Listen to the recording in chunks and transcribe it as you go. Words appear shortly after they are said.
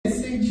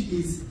message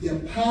is the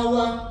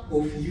power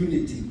of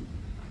unity.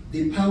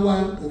 The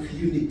power of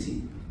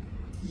unity.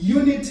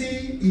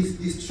 Unity is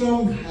the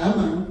strong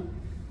hammer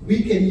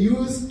we can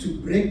use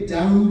to break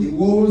down the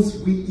walls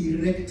we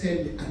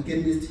erected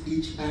against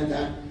each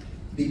other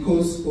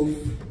because of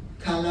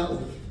color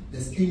of the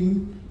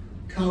skin,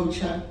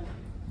 culture,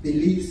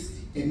 beliefs,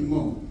 and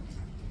more.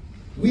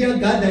 We are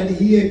gathered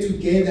here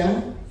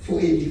together for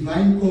a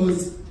divine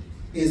cause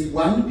as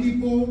one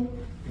people,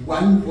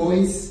 one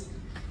voice,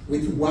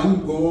 with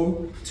one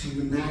goal to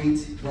unite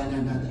one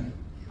another.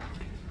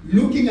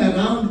 Looking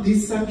around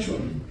this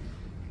sanctuary,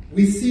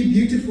 we see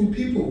beautiful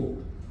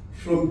people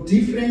from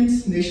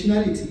different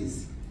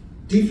nationalities,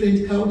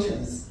 different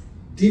cultures,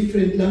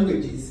 different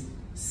languages,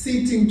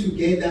 sitting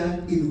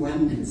together in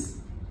oneness.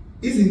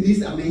 Isn't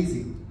this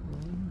amazing?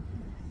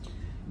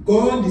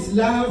 God's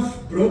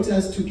love brought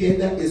us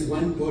together as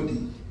one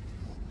body.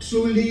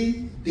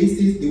 Truly, this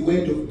is the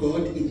word of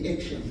God in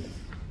action.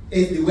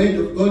 As the word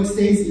of God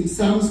says in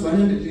Psalms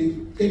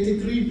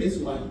 133 verse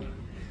 1,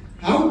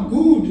 how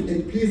good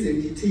and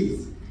pleasant it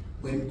is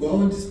when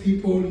God's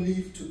people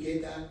live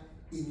together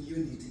in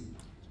unity.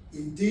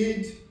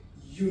 Indeed,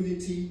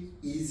 unity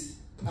is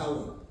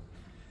power.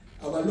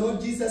 Our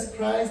Lord Jesus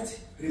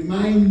Christ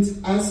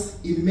reminds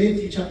us in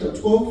Matthew chapter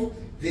 12,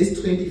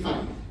 verse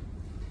 25.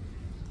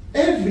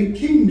 Every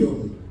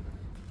kingdom,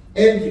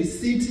 every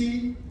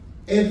city,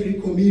 every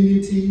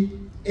community,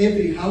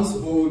 every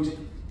household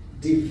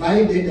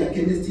divided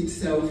against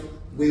itself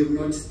will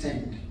not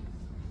stand.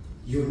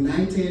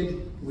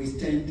 United we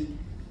stand,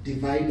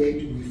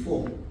 divided we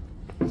fall.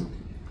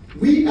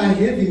 We are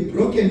having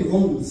broken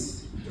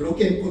homes,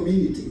 broken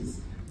communities,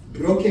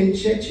 broken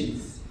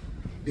churches,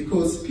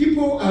 because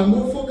people are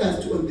more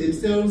focused on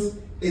themselves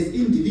as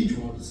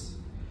individuals.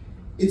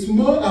 It's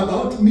more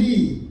about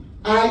me,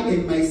 I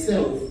and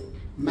myself,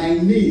 my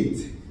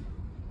needs,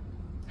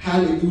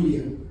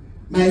 hallelujah,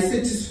 my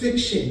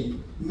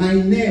satisfaction, my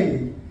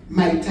name,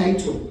 my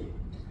title.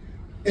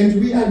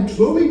 And we are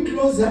drawing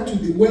closer to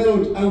the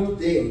world out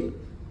there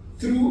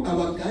through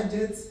our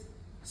gadgets,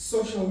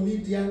 social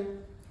media,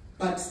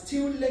 but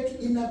still lack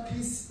inner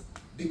peace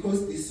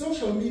because the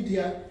social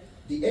media,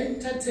 the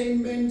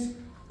entertainment,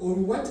 or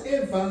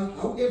whatever,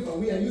 however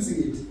we are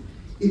using it,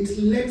 it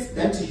lacks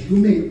that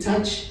human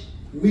touch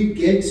we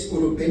get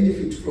or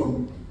benefit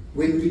from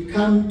when we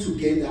come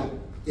together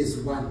as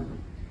one.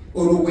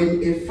 Or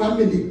when a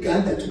family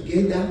gather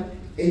together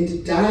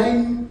and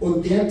dine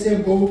on their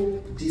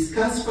table,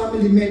 discuss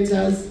family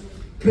matters,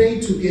 pray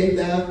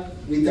together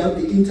without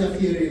the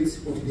interference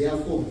of their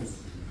phones.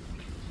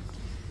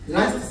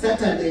 Last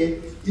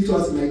Saturday, it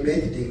was my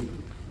birthday,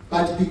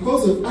 but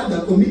because of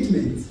other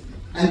commitments,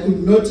 I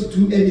could not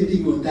do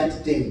anything on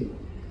that day.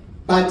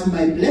 But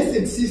my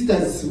blessed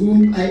sisters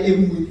whom I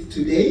am with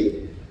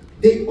today,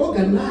 they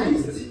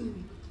organized,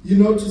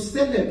 to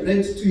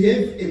celebrate, to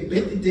have a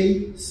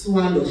birthday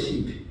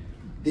swallowship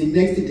the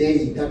next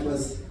day, that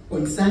was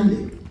on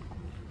Sunday.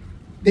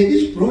 They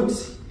each brought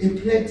a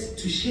plate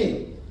to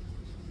share.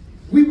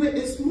 We were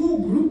a small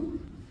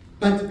group,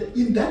 but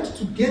in that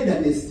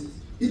togetherness,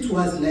 it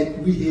was like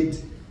we had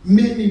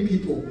many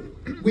people.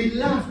 We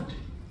laughed,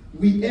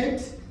 we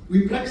ate,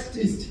 we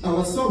practiced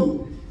our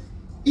song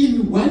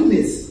in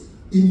oneness,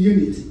 in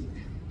unity.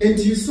 And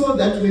you saw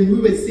that when we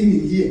were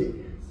singing here,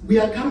 we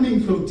are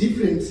coming from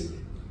different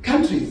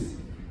countries,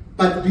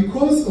 but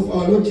because of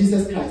our Lord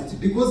Jesus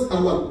Christ, because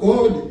our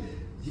God,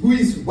 who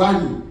is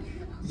one,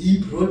 He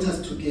brought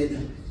us together.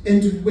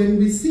 And when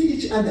we see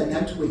each other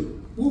that way,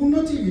 we will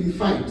not even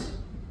fight.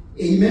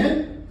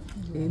 Amen?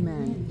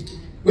 Amen.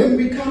 When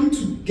we come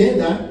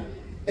together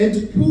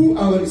and pull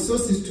our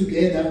resources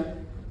together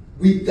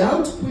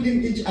without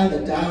pulling each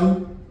other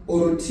down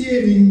or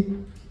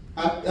tearing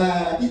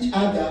each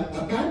other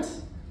apart,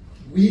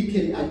 we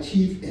can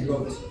achieve a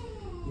lot.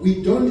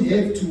 We don't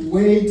have to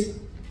wait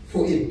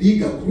for a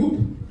bigger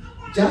group.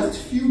 Just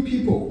few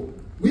people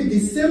with the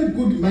same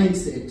good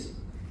mindset,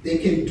 they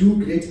can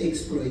do great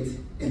exploits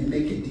and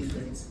make a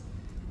difference.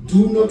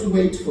 Do not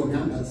wait for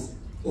numbers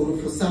or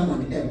for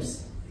someone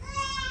else.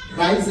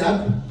 Rise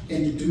up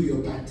and do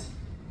your part.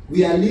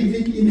 We are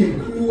living in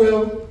a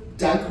cruel,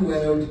 dark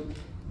world.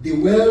 The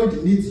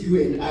world needs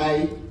you and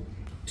I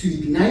to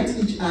ignite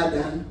each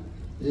other,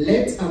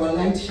 let our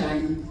light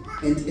shine,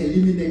 and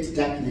eliminate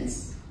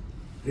darkness.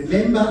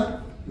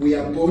 Remember, we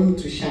are born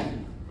to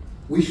shine.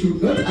 We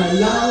should not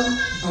allow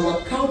our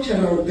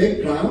cultural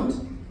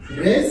background,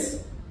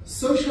 race,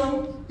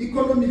 social,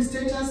 economic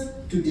status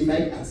to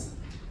divide us.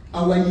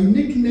 Our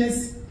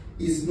uniqueness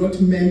is not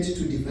meant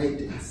to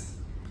divide us.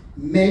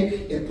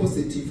 Make a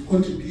positive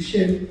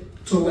contribution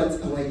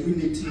towards our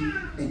unity,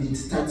 and it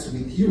starts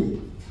with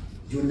you.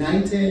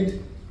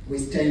 United, we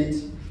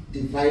stand.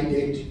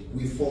 Divided,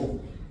 we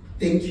fall.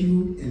 Thank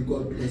you, and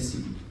God bless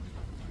you.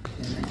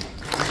 Amen.